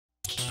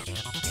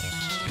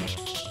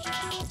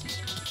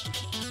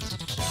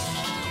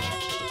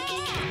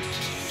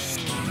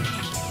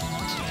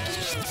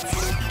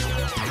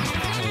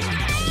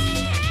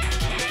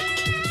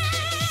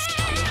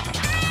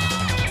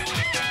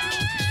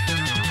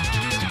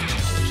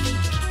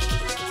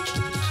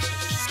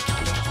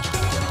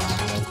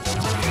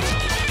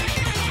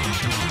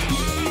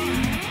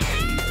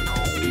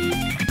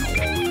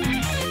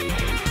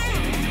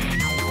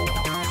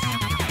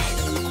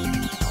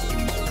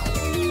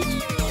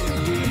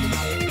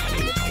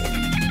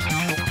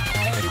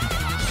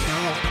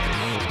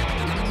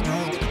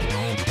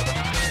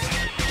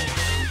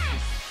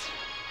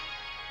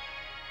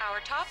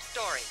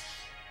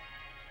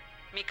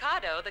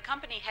the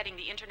company heading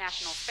the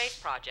International Space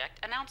Project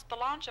announced the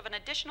launch of an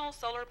additional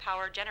solar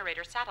power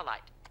generator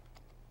satellite.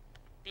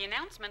 The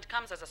announcement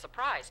comes as a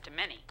surprise to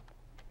many.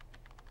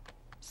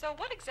 So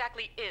what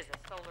exactly is a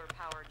solar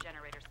power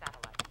generator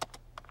satellite?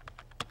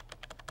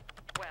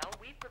 Well,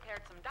 we've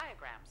prepared some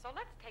diagrams, so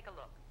let's take a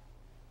look.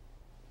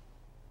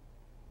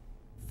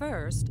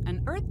 First,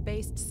 an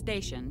Earth-based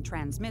station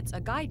transmits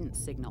a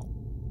guidance signal.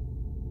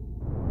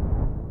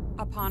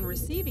 Upon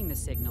receiving the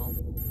signal,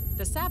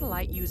 the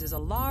satellite uses a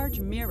large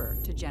mirror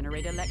to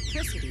generate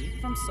electricity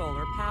from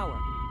solar power.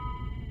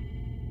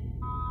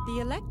 The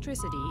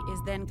electricity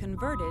is then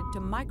converted to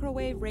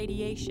microwave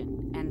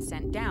radiation and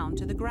sent down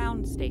to the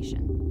ground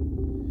station.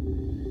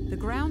 The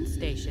ground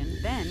station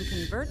then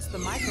converts the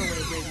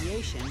microwave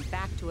radiation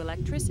back to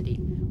electricity,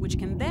 which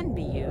can then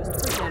be used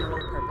for general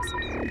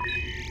purposes.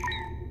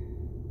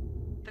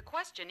 The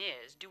question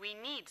is, do we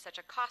need such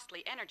a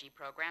costly energy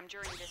program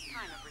during this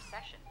time of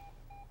recession?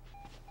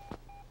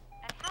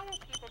 And how will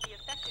people be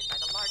affected by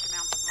the large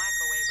amounts of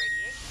microwave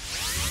radiation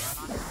raining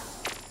down on Earth?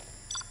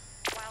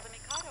 While the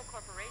Mikado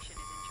Corporation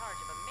is in charge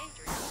of a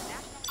major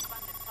internationally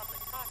funded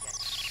public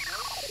project, no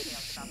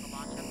details about the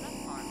launch have thus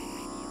far been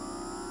revealed.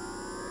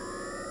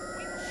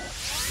 We will keep a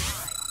close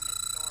eye on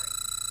this story.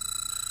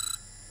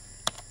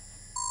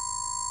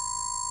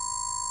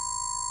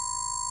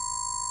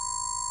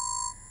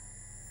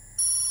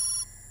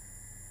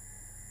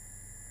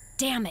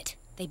 Damn it!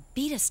 They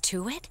beat us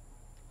to it?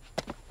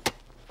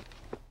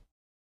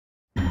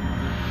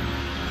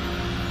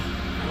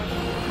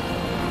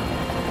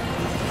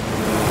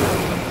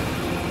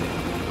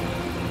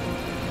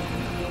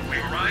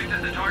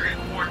 At the target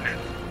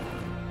coordinates.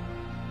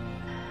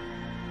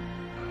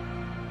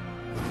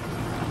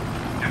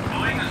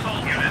 Deploying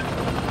assault unit.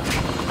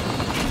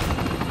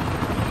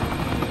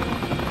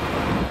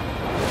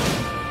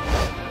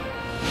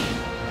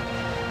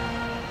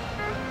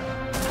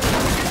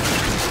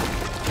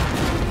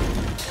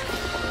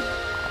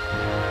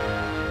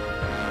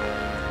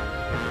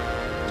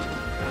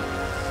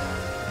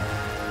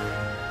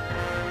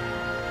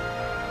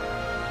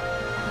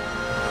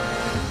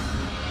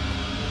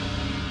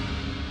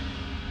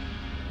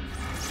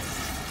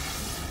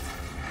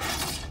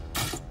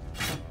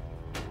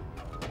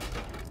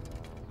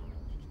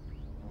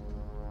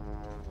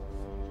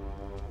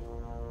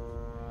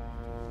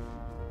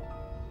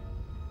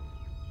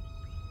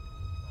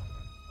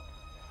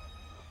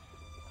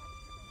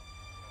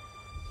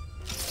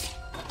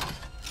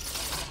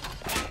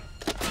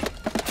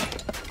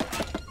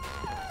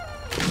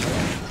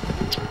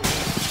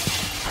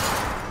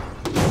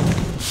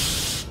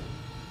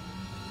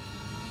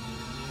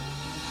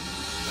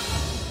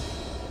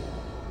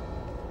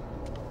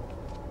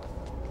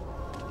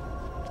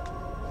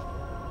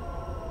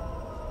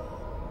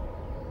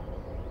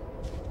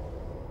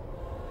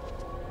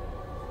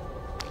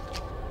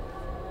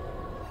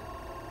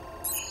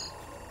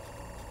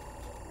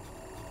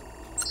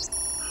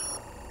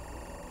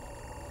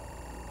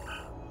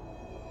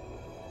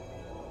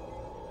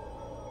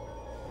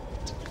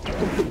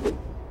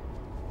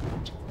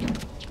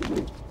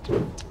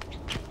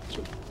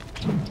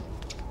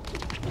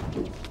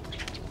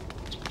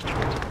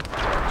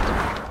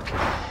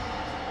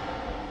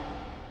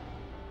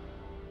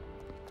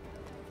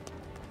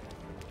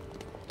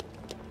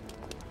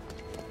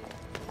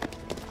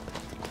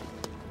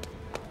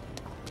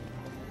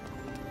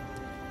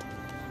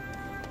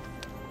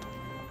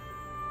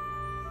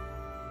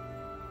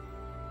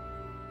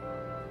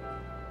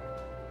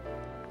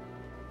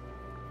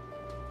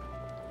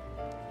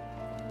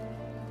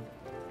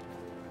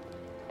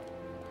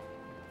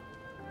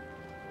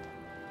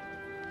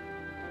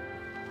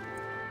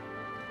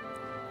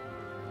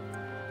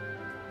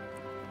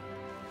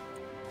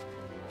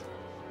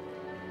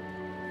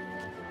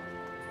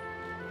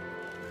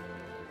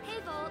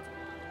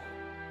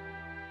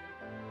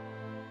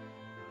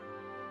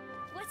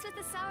 What's with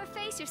the sour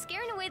face? You're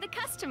scaring away the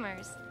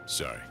customers.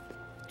 Sorry.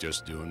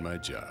 Just doing my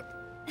job.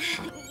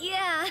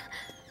 Yeah.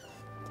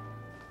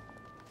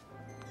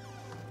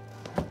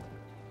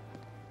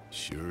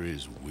 Sure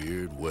is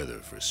weird weather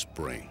for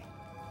spring.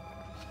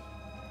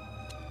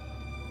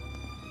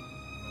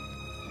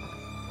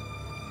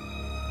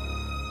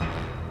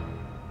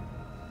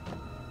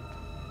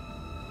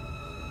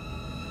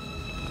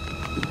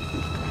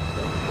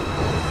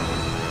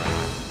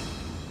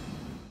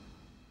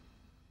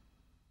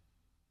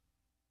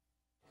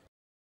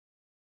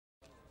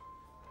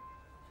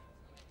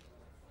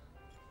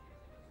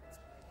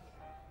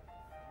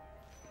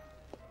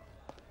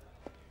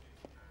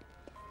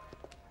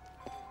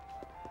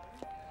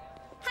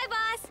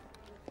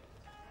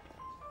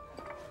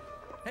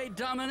 Hey,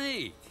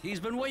 Dominique, he's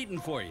been waiting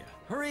for you.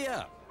 Hurry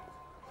up.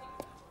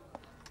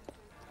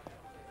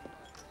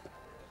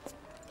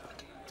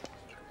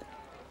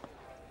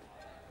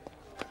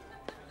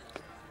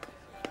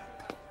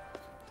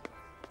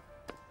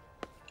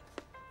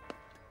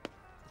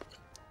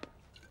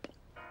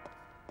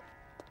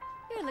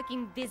 You're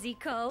looking busy,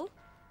 Co.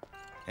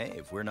 Hey,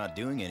 if we're not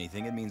doing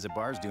anything, it means the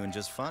bar's doing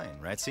just fine,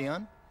 right,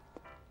 Sion?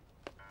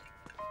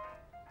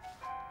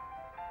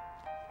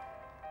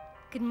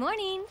 Good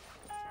morning.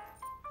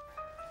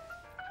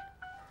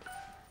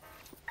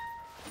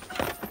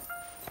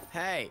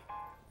 Hey,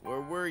 where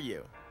were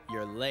you?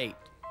 You're late.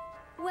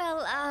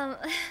 Well,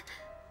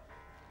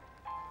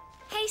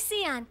 Hey,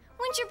 Sion,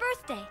 when's your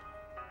birthday?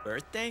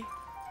 Birthday?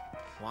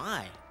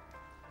 Why?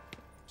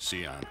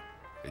 Sion,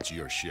 it's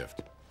your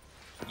shift.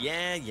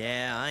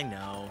 Yeah, I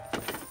know.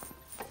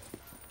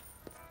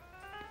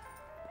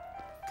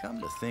 Come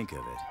to think of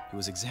it, it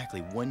was exactly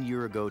 1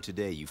 year ago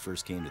today you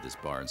first came to this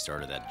bar and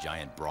started that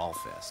giant brawl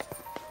fest.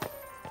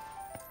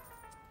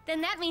 Then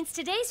that means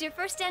today's your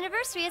first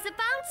anniversary as a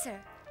bouncer.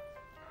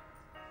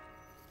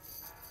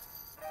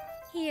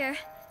 Here,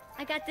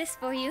 I got this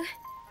for you.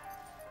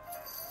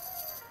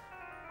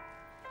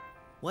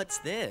 What's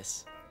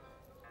this?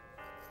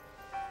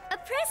 A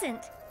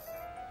present.